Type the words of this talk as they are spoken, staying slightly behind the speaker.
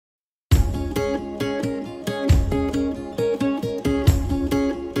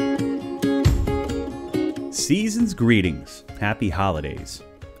Season's greetings, happy holidays,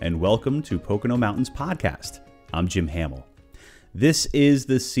 and welcome to Pocono Mountains Podcast. I'm Jim Hamill. This is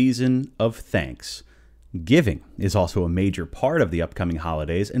the season of thanks. Giving is also a major part of the upcoming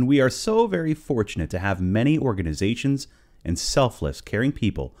holidays, and we are so very fortunate to have many organizations and selfless, caring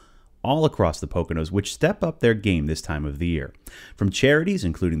people all across the Poconos which step up their game this time of the year. From charities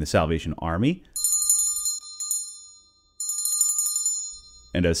including the Salvation Army,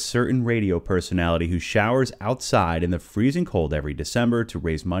 and a certain radio personality who showers outside in the freezing cold every December to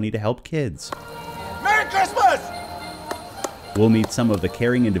raise money to help kids. Merry Christmas! We'll meet some of the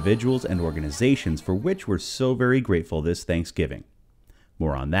caring individuals and organizations for which we're so very grateful this Thanksgiving.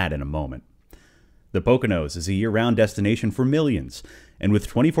 More on that in a moment. The Poconos is a year-round destination for millions, and with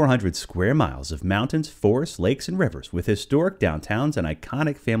 2,400 square miles of mountains, forests, lakes, and rivers, with historic downtowns and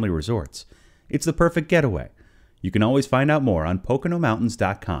iconic family resorts, it's the perfect getaway. You can always find out more on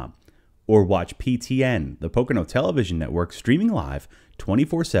PoconoMountains.com or watch PTN, the Pocono Television Network, streaming live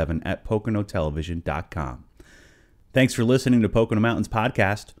 24/7 at PoconoTelevision.com. Thanks for listening to Pocono Mountains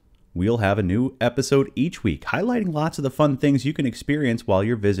Podcast. We'll have a new episode each week highlighting lots of the fun things you can experience while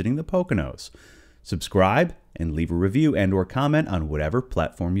you're visiting the Poconos. Subscribe and leave a review and or comment on whatever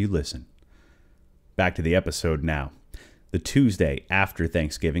platform you listen. Back to the episode now. The Tuesday after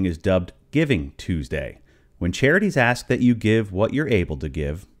Thanksgiving is dubbed Giving Tuesday, when charities ask that you give what you're able to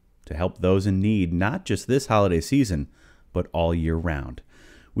give to help those in need, not just this holiday season, but all year round.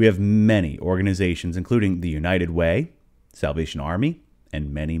 We have many organizations, including the United Way, Salvation Army,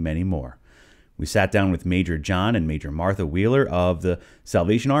 and many, many more. We sat down with Major John and Major Martha Wheeler of the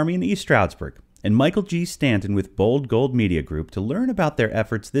Salvation Army in East Stroudsburg and Michael G. Stanton with Bold Gold Media Group to learn about their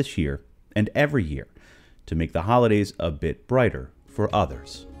efforts this year and every year to make the holidays a bit brighter for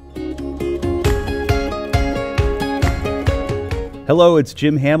others. Hello, it's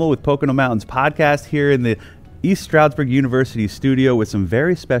Jim Hamill with Pocono Mountains Podcast here in the East Stroudsburg University studio with some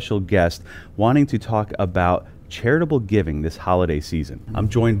very special guests wanting to talk about charitable giving this holiday season. I'm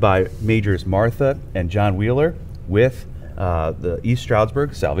joined by Majors Martha and John Wheeler with the East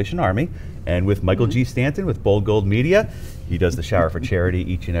Stroudsburg Salvation Army and with Michael G. Stanton with Bold Gold Media. He does the Shower for Charity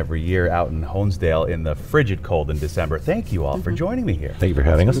each and every year out in Honesdale in the frigid cold in December. Thank you all for joining me here. Thank you for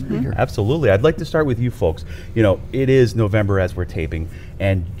having us. Absolutely. I'd like to start with you folks. You know, it is November as we're taping,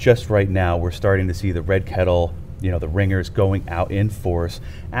 and just right now we're starting to see the Red Kettle, you know, the ringers going out in force,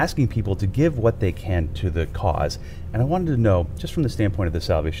 asking people to give what they can to the cause. And I wanted to know, just from the standpoint of the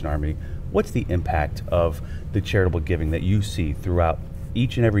Salvation Army, what's the impact of the charitable giving that you see throughout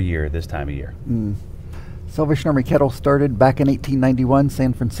each and every year this time of year? Salvation Army Kettle started back in 1891,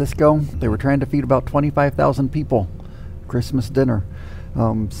 San Francisco. They were trying to feed about 25,000 people Christmas dinner.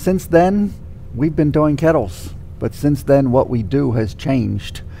 Since then, we've been doing kettles, but since then what we do has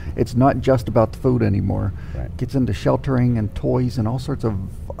changed. It's not just about the food anymore. Right. It gets into sheltering and toys and all sorts of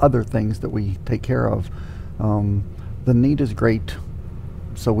other things that we take care of. The need is great,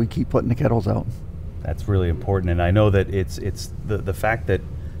 so we keep putting the kettles out. That's really important, and I know that it's the fact that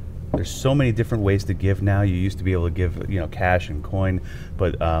there's so many different ways to give now. You used to be able to give, you know, cash and coin,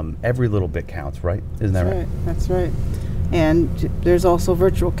 but every little bit counts, right? Isn't that right? That's right. And there's also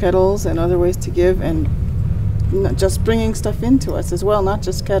virtual kettles and other ways to give, and not just bringing stuff into us as well, not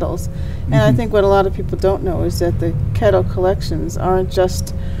just kettles. And I think what a lot of people don't know is that the kettle collections aren't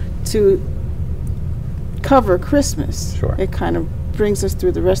just to cover Christmas. Sure. It kind of brings us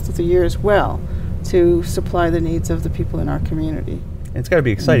through the rest of the year as well to supply the needs of the people in our community. And it's got to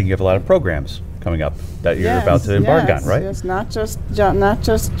be exciting. You have a lot of programs coming up that you're about to embark on, right? Yes, not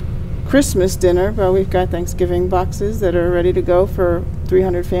just Christmas dinner, but we've got Thanksgiving boxes that are ready to go for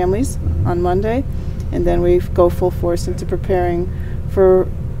 300 families on Monday. And then we go full force into preparing for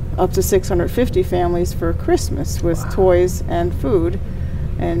up to 650 families for Christmas with toys and food.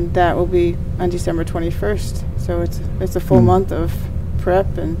 And that will be on December 21st. So it's a full month of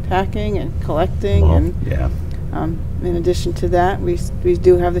prep and packing and collecting. In addition to that, we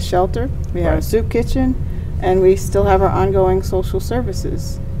do have the shelter. We have a soup kitchen, and we still have our ongoing social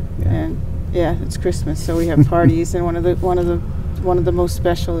services. And it's Christmas, so we have parties, and one of the most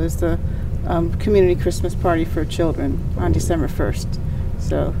special is the community Christmas party for children on December 1st.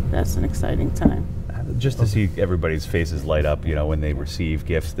 So that's an exciting time. Just to see everybody's faces light up, you know, when they receive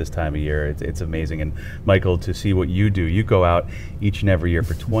gifts this time of year, it's amazing. And Michael, to see what you do, you go out each and every year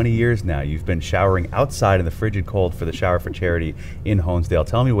for 20 years now. You've been showering outside in the frigid cold for the Shower for Charity in Honesdale.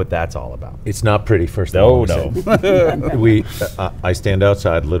 Tell me what that's all about. It's not pretty, first of all. No. I stand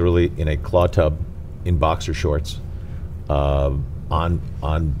outside literally in a claw tub in boxer shorts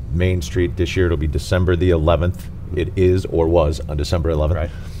on Main Street. This year it'll be December the 11th. It is or was on December 11th.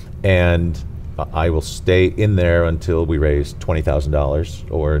 Right. And I will stay in there until we raise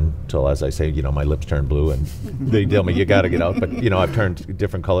 $20,000, or until, as I say, you know, my lips turn blue and they tell me you got to get out. But you know, I've turned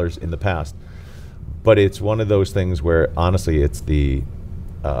different colors in the past. But it's one of those things where honestly, it's the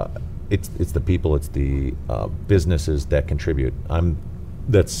people, it's the businesses that contribute. I'm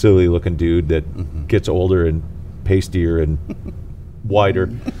that silly looking dude that gets older and pastier and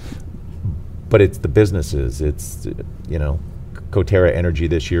wider. But it's the businesses. It's, you know, Coterra Energy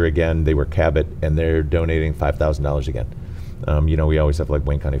this year again, they were Cabot, and they're donating $5,000 again. You know, we always have like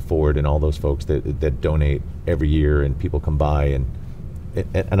Wayne County Ford and all those folks that donate every year, and people come by,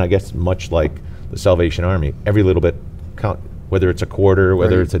 and I guess much like the Salvation Army, every little bit count, whether it's a quarter,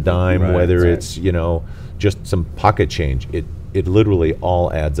 whether it's a dime, whether it's, you know, just some pocket change, it literally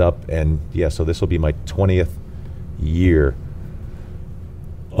all adds up. And yeah, so this will be my 20th year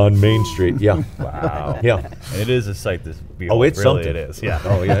on Main Street. Yeah. Wow. Yeah. It is a sight to behold. Oh, it's really something. It is. Yeah.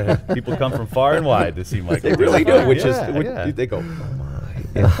 Oh yeah. People come from far and wide to see Michael. They really do. Which Yeah. is, they go, oh my.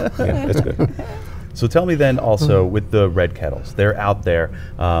 Yeah, yeah, that's good. So tell me then also with the Red Kettles, they're out there.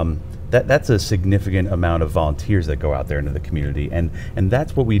 That's a significant amount of volunteers that go out there into the community, and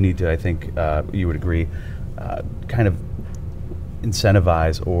that's what we need to, I think, you would agree, kind of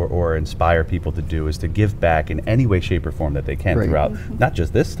incentivize or inspire people to do, is to give back in any way, shape, or form that they can throughout, not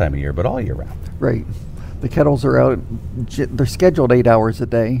just this time of year, but all year round. Right. The kettles are out, they're scheduled 8 hours a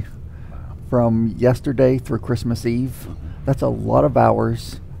day from yesterday through Christmas Eve. That's a lot of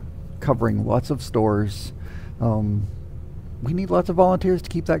hours covering lots of stores. We need lots of volunteers to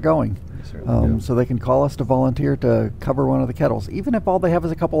keep that going. So they can call us to volunteer to cover one of the kettles. Even if all they have is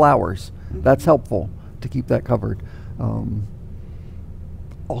a couple hours, that's helpful to keep that covered.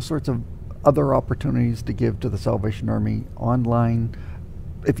 All sorts of other opportunities to give to the Salvation Army online.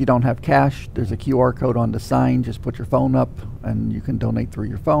 If you don't have cash, there's a QR code on the sign. Just put your phone up and you can donate through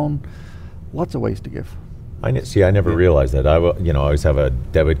your phone. Lots of ways to give. I never realized that. I always have a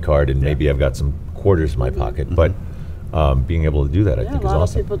debit card, and maybe I've got some quarters in my pocket, but being able to do that, I think, is awesome. A lot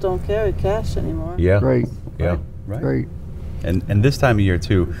of people don't carry cash anymore. Yeah. Right. Yeah. Right. And this time of year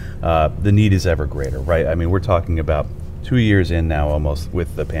too, the need is ever greater, right? I mean, we're talking about 2 years in now almost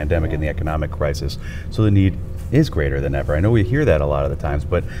with the pandemic and the economic crisis, so the need is greater than ever. I know we hear that a lot of the times,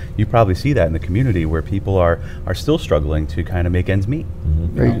 but you probably see that in the community where people are still struggling to kind of make ends meet.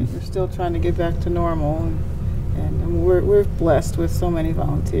 Right. We're still trying to get back to normal, and we're blessed with so many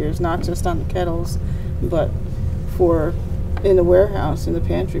volunteers, not just on the kettles, but for in the warehouse, in the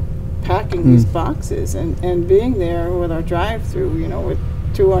pantry, packing these boxes and being there with our drive-through, you know, with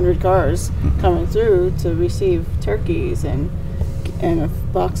 200 cars coming through to receive turkeys and a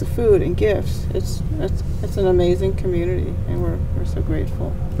box of food and gifts. It's an amazing community, and we're so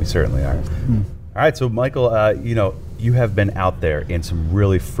grateful. We certainly are. All right, so Michael, you have been out there in some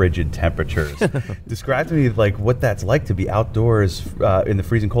really frigid temperatures. Describe to me like what that's like to be outdoors in the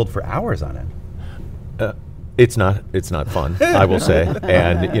freezing cold for hours on end. It's not fun, I will say.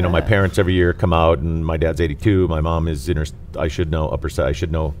 And you know, my parents every year come out, and my dad's 82, my mom is in her, I should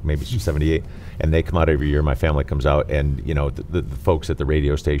know, maybe she's 78, and they come out every year. My family comes out, and you know, the folks at the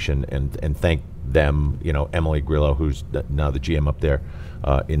radio station, and thank them. You know, Emily Grillo, who's now the GM up there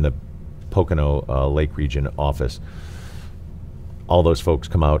in the Pocono Lake Region office. All those folks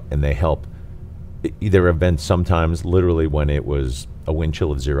come out and they help. There have been some times literally when it was a wind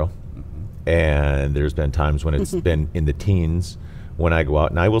chill of 0. And there's been times when it's been in the teens when I go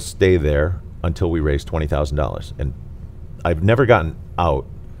out, and I will stay there until we raise $20,000. And I've never gotten out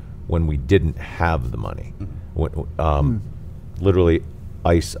when we didn't have the money. Literally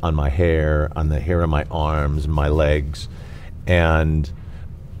ice on my hair, on the hair of my arms, my legs. And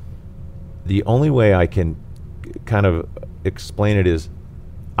the only way I can kind of explain it is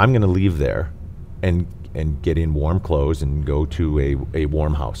I'm going to leave there and get in warm clothes and go to a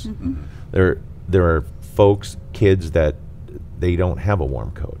warm house. There are folks, kids, that they don't have a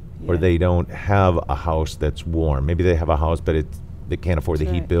warm coat, or they don't have a house that's warm. Maybe they have a house, but they can't afford the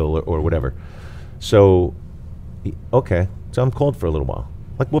heat bill or whatever. So, okay, so I'm cold for a little while.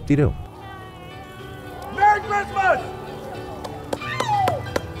 Like whoop-de-doo. Merry Christmas!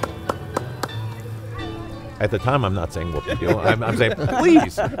 At the time, I'm not saying whoop-de-doo. I'm saying,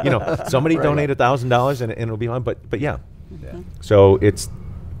 please, somebody donate $1,000 and it'll be fine. But yeah. So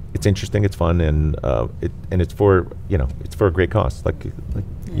it's interesting, it's fun, and it's for it's for a great cause, like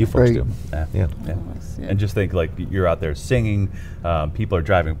you folks Right. do. Yeah. Yeah. Yeah. And just think, like, you're out there singing, people are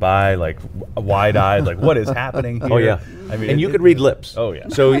driving by, like, wide-eyed, like, what is happening here? Oh yeah, I mean, and you could read lips. Oh, yeah.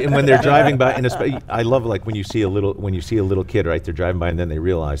 So and when they're driving by, and I love like when you see a little kid, right? They're driving by and then they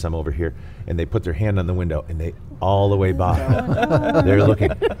realize I'm over here, and they put their hand on the window and they all the way by, they're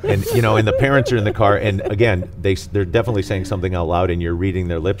looking, and and the parents are in the car, and again they're definitely saying something out loud, and you're reading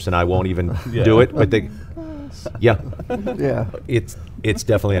their lips, and I won't even do it, but yeah, it's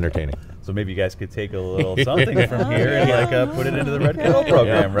definitely entertaining. So maybe you guys could take a little something from here and like put it into the Red Kettle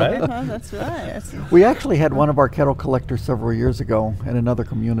program, right? That's right. We actually had one of our kettle collectors several years ago in another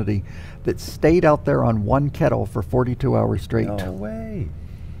community that stayed out there on one kettle for 42 hours straight. No way.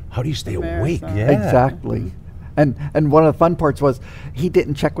 How do you stay Marathon. awake? Yeah. Exactly. And one of the fun parts was he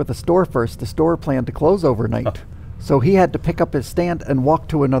didn't check with the store first. The store planned to close overnight. So he had to pick up his stand and walk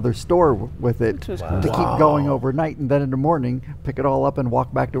to another store with it Which was to cool. keep going overnight, and then in the morning pick it all up and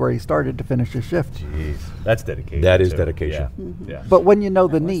walk back to where he started to finish his shift. Jeez, that's dedication. That is too. dedication. Yeah. Yeah. But when you know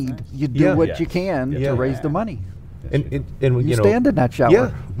the That was need, nice. you do Yeah. what Yeah. you can Yeah. to raise the money. And You stand in that shower. Yeah,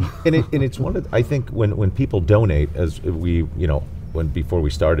 and it's one of I think when people donate, as we before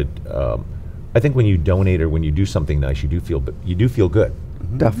we started, I think when you donate or when you do something nice, you do feel good.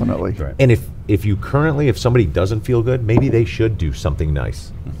 Definitely. Right. And if somebody doesn't feel good, maybe they should do something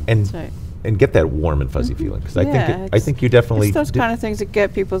nice and That's right. and get that warm and fuzzy feeling, because I Yeah, think you definitely It's those do- kind of things that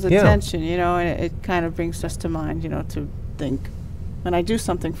get people's Yeah. attention, and it kind of brings us to mind, to think, when I do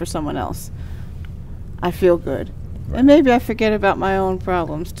something for someone else, I feel good. And maybe I forget about my own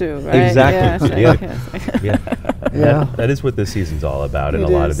problems too, right? Exactly. Yeah. yeah. Yeah. That is what this season's all about in It a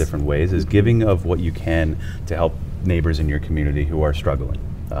lot of is. different ways, is giving of what you can to help neighbors in your community who are struggling.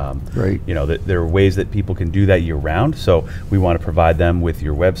 Right. There are ways that people can do that year round, so we want to provide them with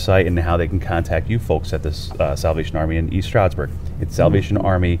your website and how they can contact you folks at the Salvation Army in East Stroudsburg. It's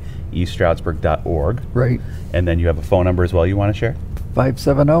salvationarmyeaststroudsburg.org. Right. And then you have a phone number as well you want to share?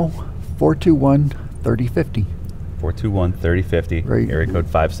 570-421-3050. 421-3050, Right. area code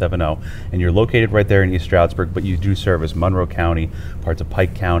 570. And you're located right there in East Stroudsburg, but you do service Monroe County, parts of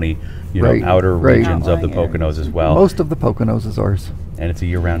Pike County, Right. outer Right. regions of the Outlying Poconos as well. Most of the Poconos is ours. And it's a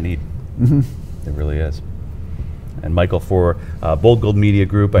year-round need. Hmm. It really is. And Michael, for Bold Gold Media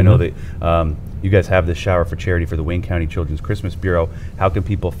Group, I know that you guys have this shower for charity for the Wayne County Children's Christmas Bureau. How can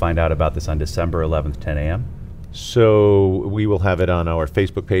people find out about this on December 11th, 10 a.m.? So we will have it on our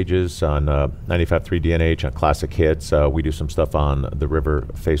Facebook pages, on 95.3 DNH, on Classic Hits. We do some stuff on the River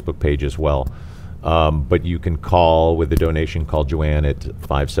Facebook page as well. But you can call with the donation, call Joanne at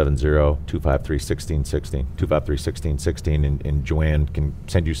 570-253-1616, 253-1616, and Joanne can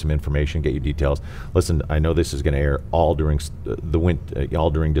send you some information, get you details. Listen, I know this is going to air all during all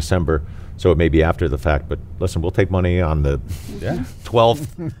during December, so it may be after the fact, but listen, we'll take money on the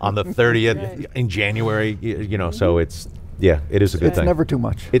 12th, on the 30th, Right. in January, so it is a good It's thing. never too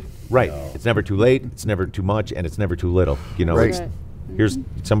much. It's never too late, it's never too much, and it's never too little. Right. It's, here's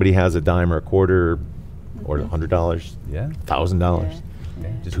somebody has a dime or a quarter or $100, Yeah. $1,000,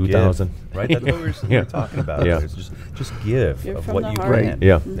 Just 2,000. give, right? That's what we were talking about. Yeah. It's just give Give of from what the you heart. can.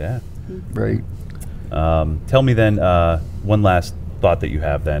 Yeah. Yeah. Right. Tell me then one last thought that you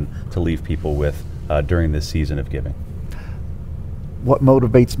have then to leave people with during this season of giving. What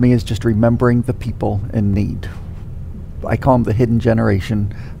motivates me is just remembering the people in need. I call them the hidden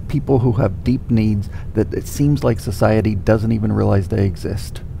generation, people who have deep needs that it seems like society doesn't even realize they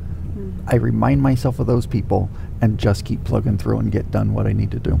exist. I remind myself of those people and just keep plugging through and get done what I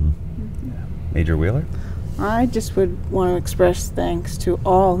need to do. Major Wheeler? I just would want to express thanks to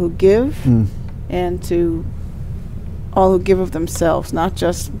all who give and to all who give of themselves, not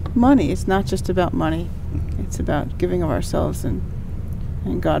just money. It's not just about money. It's about giving of ourselves, and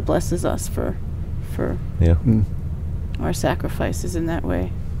God blesses us for Yeah. our sacrifices in that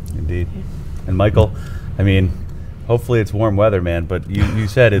way. Indeed. And Michael, I mean, hopefully it's warm weather, man, but you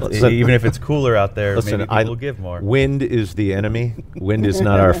said Listen. even if it's cooler out there, Listen, maybe people will give more. Wind is the enemy. Wind is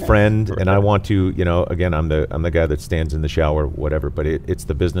not our friend. And I want to, again, I'm the guy that stands in the shower, whatever. But it's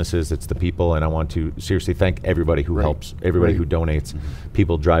the businesses, it's the people, and I want to seriously thank everybody who helps, everybody who donates.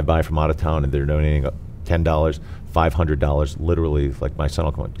 People drive by from out of town and they're donating $10, $500. Literally, like my son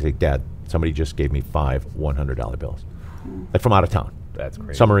will come up and say, "Dad, somebody just gave me 5 $100 bills, like from out of town." That's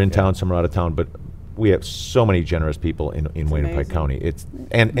crazy. Some are in Yeah. town, some are out of town, but we have so many generous people in Wayne and Pike amazing. County. It's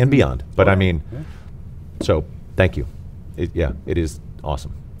and beyond. But I mean, so thank you. It is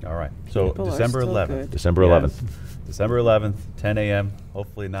awesome. All right. So People are December still 11th. good. December Yes. 11th. December 11th, 10 a.m.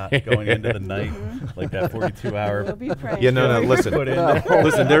 Hopefully not going into the night like that 42-hour. We'll be praying. Yeah, no, listen, Put in.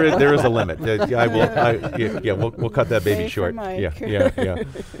 listen. There is a limit. We'll cut that baby Pray for short. Mike. Yeah.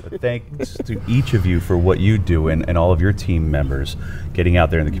 But thanks to each of you for what you do and all of your team members getting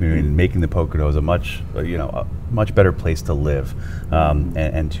out there in the community and making the Poconos a much better place to live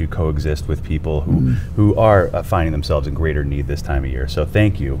and to coexist with people who are finding themselves in greater need this time of year. So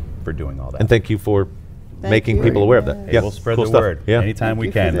thank you for doing all that. And thank you for making you. people aware of that. Hey, we'll spread cool the stuff. word Yeah. anytime we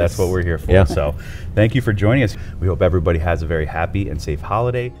you for can. That's this. what we're here for. Yeah. So thank you for joining us. We hope everybody has a very happy and safe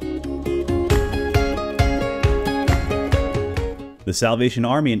holiday. The Salvation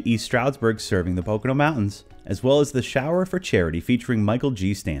Army in East Stroudsburg serving the Pocono Mountains, as well as the Shower for Charity featuring Michael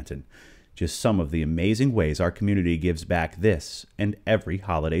G. Stanton. Just some of the amazing ways our community gives back this and every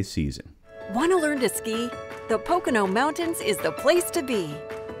holiday season. Want to learn to ski? The Pocono Mountains is the place to be.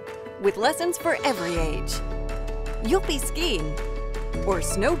 With lessons for every age. You'll be skiing or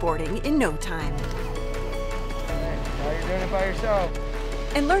snowboarding in no time. Now you're doing it by yourself.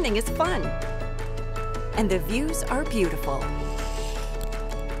 And learning is fun. And the views are beautiful.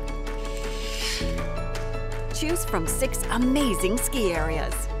 Choose from 6 amazing ski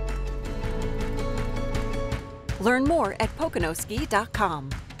areas. Learn more at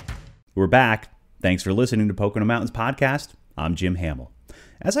poconoski.com. We're back. Thanks for listening to Pocono Mountains Podcast. I'm Jim Hamill.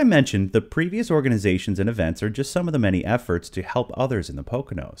 As I mentioned, the previous organizations and events are just some of the many efforts to help others in the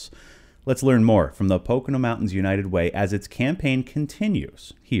Poconos. Let's learn more from the Pocono Mountains United Way as its campaign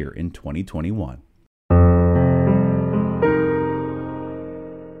continues here in 2021.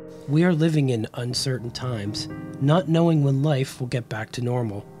 We are living in uncertain times, not knowing when life will get back to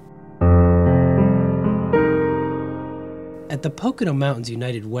normal. At the Pocono Mountains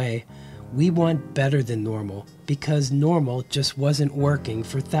United Way, we want better than normal because normal just wasn't working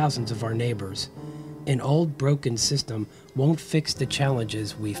for thousands of our neighbors. An old broken system won't fix the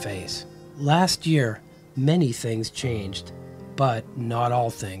challenges we face. Last year, many things changed, but not all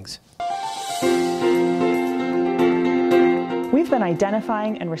things. We've been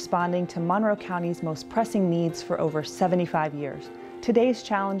identifying and responding to Monroe County's most pressing needs for over 75 years. Today's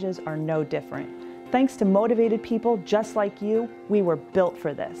challenges are no different. Thanks to motivated people just like you, we were built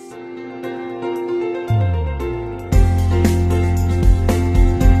for this.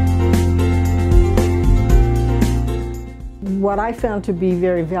 What I found to be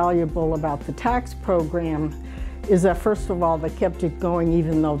very valuable about the tax program is that, first of all, they kept it going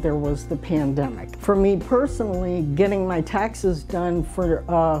even though there was the pandemic. For me personally, getting my taxes done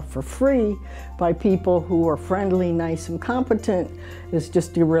for free by people who are friendly, nice, and competent is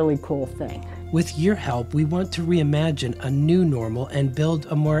just a really cool thing. With your help, we want to reimagine a new normal and build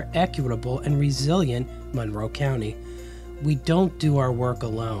a more equitable and resilient Monroe County. We don't do our work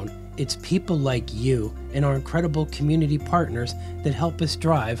alone. It's people like you and our incredible community partners that help us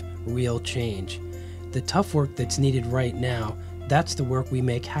drive real change. The tough work that's needed right now, that's the work we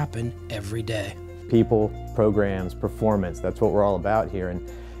make happen every day. People, programs, performance, that's what we're all about here. And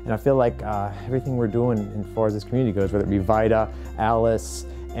I feel like everything we're doing as far as this community goes, whether it be VITA, Alice,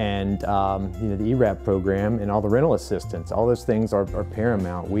 and the ERAP program and all the rental assistance, all those things are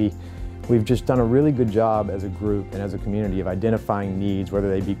paramount. We've just done a really good job as a group and as a community of identifying needs, whether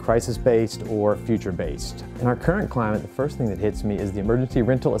they be crisis-based or future-based. In our current climate, the first thing that hits me is the Emergency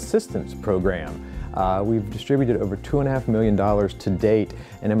Rental Assistance Program. We've distributed over $2.5 million to date,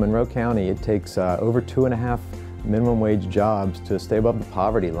 and in Monroe County it takes over 2.5 minimum wage jobs to stay above the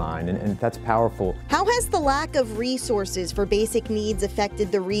poverty line, and that's powerful. How has the lack of resources for basic needs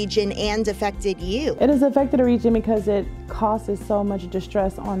affected the region and affected you? It has affected the region because it causes so much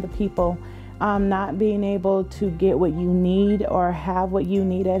distress on the people. Not being able to get what you need or have what you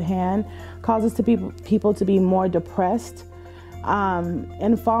need at hand causes people to be more depressed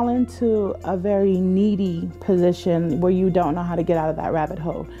and fall into a very needy position where you don't know how to get out of that rabbit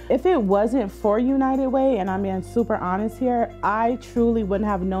hole. If it wasn't for United Way, and I'm being super honest here, I truly wouldn't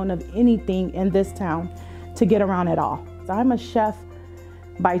have known of anything in this town to get around at all. I'm a chef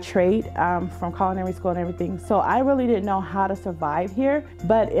by trade from culinary school and everything, so I really didn't know how to survive here.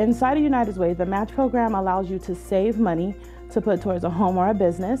 But inside of United Way, the match program allows you to save money to put towards a home or a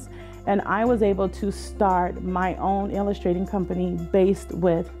business. And I was able to start my own illustrating company based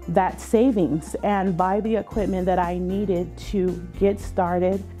with that savings and buy the equipment that I needed to get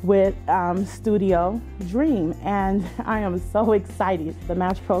started with Studio Dream. And I am so excited. The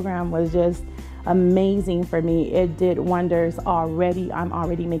match program was just amazing for me. It did wonders already. I'm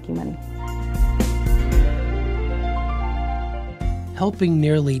already making money. Helping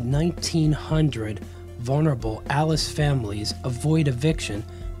nearly 1,900 vulnerable Alice families avoid eviction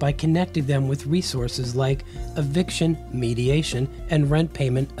by connecting them with resources like eviction, mediation, and rent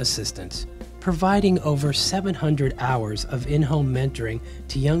payment assistance. Providing over 700 hours of in-home mentoring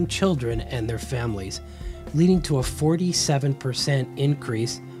to young children and their families, leading to a 47%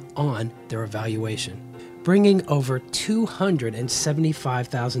 increase on their evaluation. Bringing over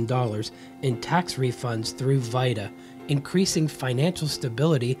 $275,000 in tax refunds through VITA, increasing financial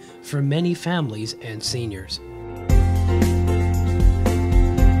stability for many families and seniors.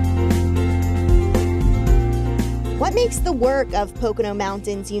 What makes the work of Pocono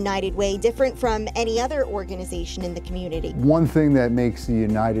Mountains United Way different from any other organization in the community? One thing that makes the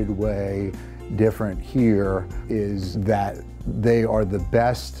United Way different here is that they are the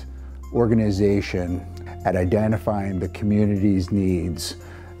best organization at identifying the community's needs,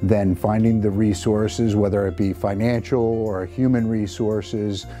 then finding the resources, whether it be financial or human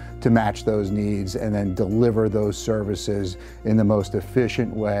resources, to match those needs and then deliver those services in the most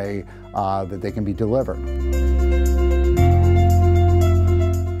efficient way that they can be delivered.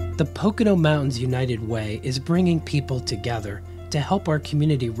 The Pocono Mountains United Way is bringing people together to help our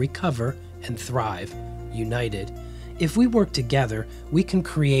community recover and thrive, united. If we work together, we can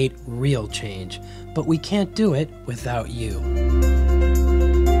create real change, but we can't do it without you.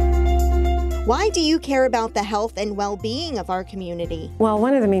 Why do you care about the health and well-being of our community? Well,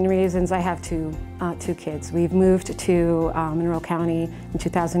 one of the main reasons, I have two kids. We've moved to Monroe County in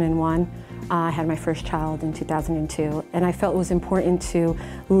 2001. I had my first child in 2002, and I felt it was important to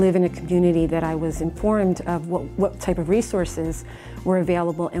live in a community that I was informed of what type of resources were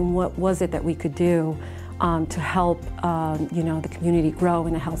available and what was it that we could do to help the community grow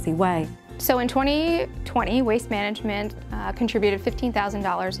in a healthy way. So in 2020, Waste Management contributed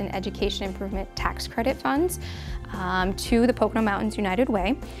 $15,000 in education improvement tax credit funds to the Pocono Mountains United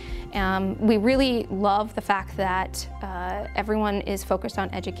Way. We really love the fact that everyone is focused on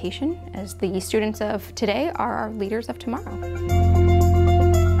education, as the students of today are our leaders of tomorrow.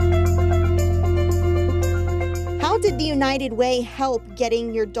 How did the United Way help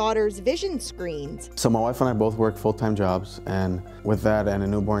getting your daughter's vision screened? So my wife and I both work full-time jobs, and with that and a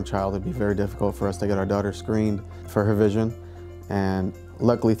newborn child, it'd be very difficult for us to get our daughter screened for her vision. And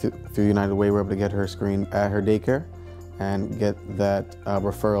luckily through United Way, we were able to get her screened at her daycare and get that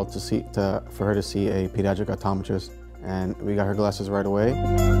referral for her to see a pediatric optometrist. And we got her glasses right away.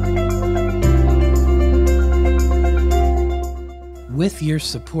 With your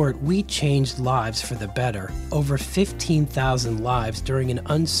support, we changed lives for the better. Over 15,000 lives during an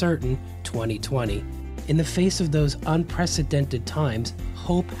uncertain 2020. In the face of those unprecedented times,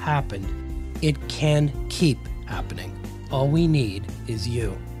 hope happened. It can keep happening. All we need is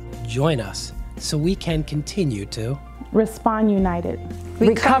you. Join us so we can continue to respond united,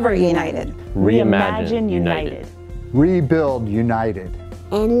 recover united, reimagine united, rebuild united,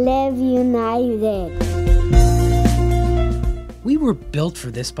 and live united. We were built for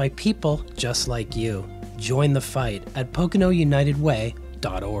this by people just like you. Join the fight at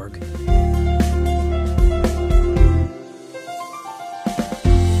PoconoUnitedWay.org.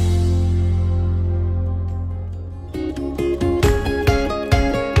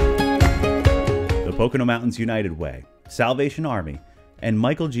 The Pocono Mountains United Way, Salvation Army, and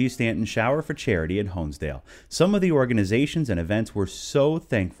Michael G. Stanton Shower for Charity in Honesdale. Some of the organizations and events we're so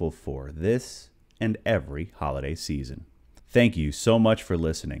thankful for this and every holiday season. Thank you so much for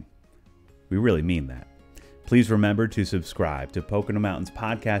listening. We really mean that. Please remember to subscribe to Pocono Mountains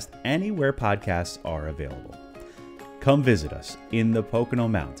Podcast anywhere podcasts are available. Come visit us in the Pocono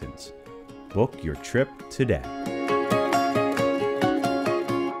Mountains. Book your trip today.